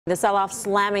The sell-off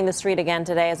slamming the street again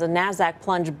today as the Nasdaq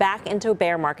plunged back into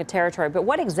bear market territory. But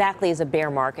what exactly is a bear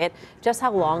market? Just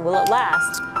how long will it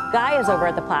last? Guy is over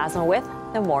at the Plaza with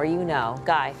the more you know.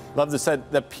 Guy. Love this.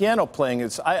 The piano playing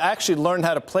is, I actually learned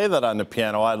how to play that on the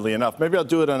piano, oddly enough. Maybe I'll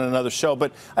do it on another show.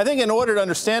 But I think in order to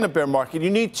understand a bear market, you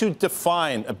need to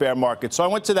define a bear market. So I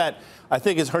went to that, I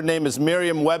think her name is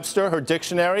Merriam-Webster, her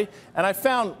dictionary, and I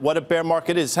found what a bear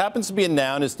market is. It happens to be a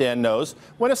noun, as Dan knows,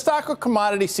 when a stock or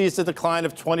commodity sees a decline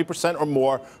of 20% or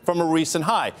more from a recent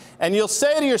high. And you'll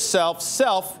say to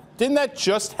yourself, didn't that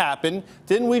just happen?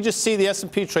 Didn't we just see the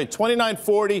S&P trade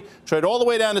 2940, trade all the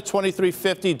way down to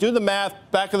 2350? Do the math,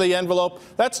 back of the envelope,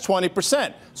 that's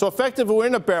 20%. So effectively, we're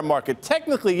in a bear market.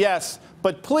 Technically, yes,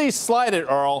 but please slide it,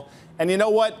 Earl. And you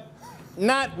know what?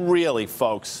 Not really,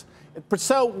 folks.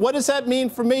 So what does that mean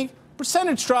for me?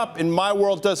 Percentage drop in my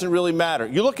world doesn't really matter.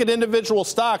 You look at individual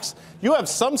stocks, you have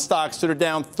some stocks that are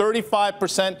down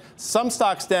 35%, some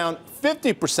stocks down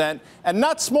 50%, and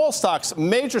not small stocks,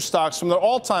 major stocks from their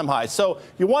all-time high. So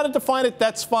you want to define it,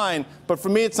 that's fine, but for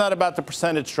me, it's not about the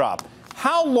percentage drop.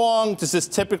 How long does this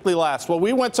typically last? Well,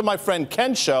 we went to my friend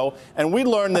Ken's show, and we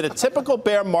learned that a typical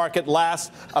bear market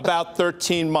lasts about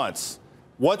 13 months.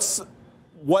 What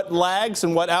lags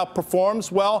and what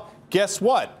outperforms? Well, guess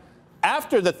what?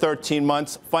 After the 13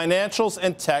 months, financials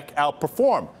and tech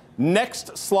outperform.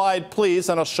 Next slide, please,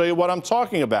 and I'll show you what I'm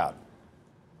talking about.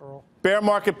 Bear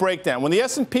market breakdown. When the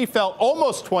S&P fell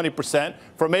almost 20%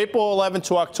 from April 11th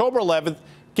to October 11th,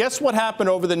 guess what happened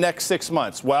over the next 6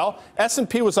 months? Well,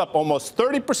 S&P was up almost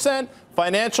 30%,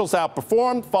 financials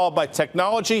outperformed, followed by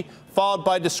technology, followed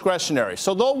by discretionary.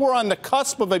 So though we're on the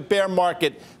cusp of a bear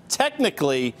market,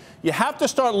 technically, you have to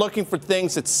start looking for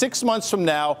things that 6 months from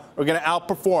now are going to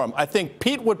outperform. I think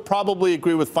Pete would probably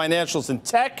agree with financials and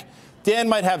tech. Dan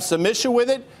might have some issue with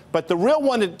it, but the real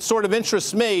one that sort of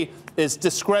interests me is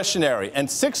discretionary. And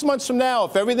 6 months from now,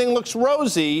 if everything looks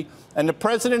rosy and the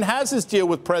president has his deal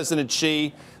with President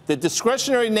Xi, the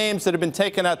discretionary names that have been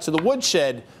taken out to the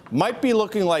woodshed might be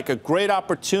looking like a great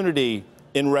opportunity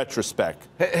in retrospect.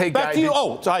 Hey, back to you.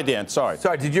 Oh, hi, Dan. Sorry.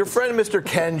 Did your friend Mr.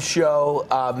 Ken's show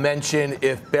mention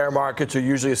if bear markets are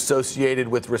usually associated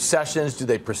with recessions? Do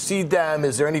they precede them?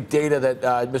 Is there any data that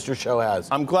Mr. Show has?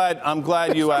 I'm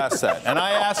glad you asked that. And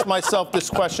I ask myself this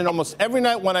question almost every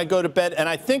night when I go to bed, and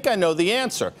I think I know the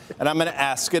answer. And I'm going to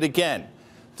ask it again.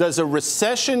 Does a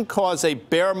recession cause a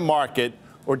bear market,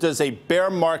 or does a bear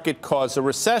market cause a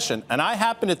recession? And I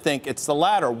happen to think it's the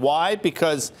latter. Why?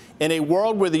 Because in a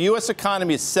world where the U.S.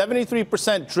 economy is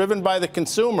 73% driven by the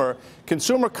consumer,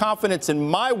 consumer confidence in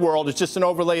my world is just an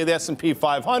overlay of the S&P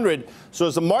 500. So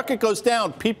as the market goes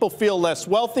down, people feel less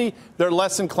wealthy. They're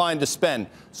less inclined to spend.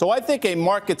 So I think a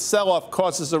market sell-off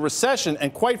causes a recession.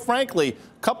 And quite frankly,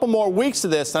 a couple more weeks of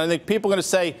this, and I think people are going to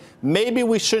say, maybe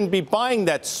we shouldn't be buying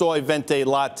that soy venti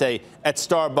latte at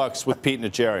Starbucks with Pete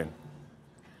Najarian.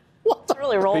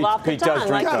 Really rolled off the tongue.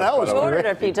 That was you ordered it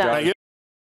a few times.